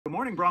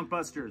Morning, Bronc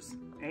Busters.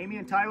 Amy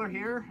and Tyler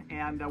here,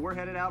 and we're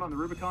headed out on the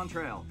Rubicon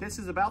Trail. This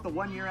is about the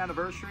 1-year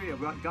anniversary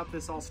of what got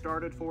this all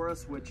started for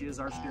us, which is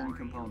our steering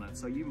component.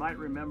 So you might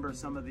remember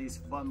some of these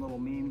fun little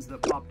memes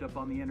that popped up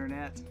on the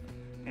internet,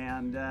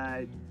 and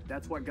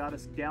that's what got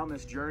us down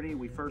this journey.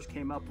 We first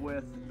came up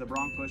with the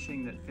Bronc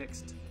bushing that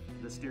fixed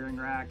the steering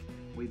rack.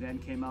 We then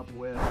came up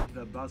with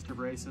the Buster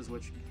braces,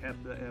 which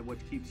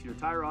keeps your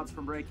tie rods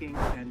from breaking,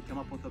 and come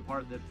up with the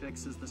part that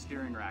fixes the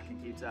steering rack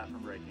and keeps that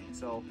from breaking.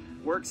 So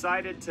we're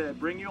excited to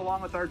bring you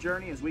along with our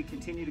journey as we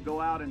continue to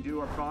go out and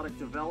do our product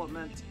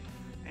development.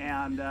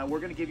 And we're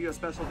going to give you a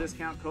special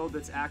discount code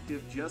that's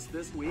active just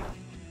this week.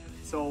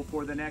 So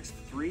for the next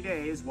 3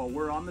 days while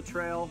we're on the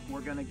trail,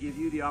 we're going to give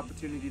you the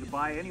opportunity to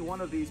buy any one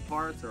of these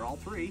parts, or all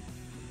three,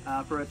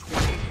 for a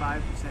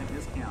 25%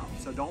 discount.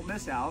 So don't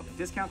miss out.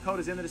 Discount code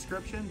is in the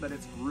description, but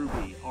it's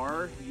RUBI,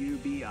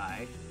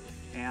 R-U-B-I.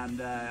 And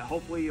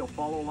hopefully you'll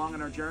follow along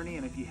on our journey.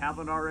 And if you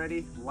haven't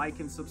already, like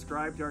and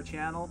subscribe to our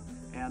channel,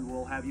 and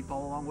we'll have you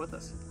follow along with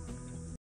us.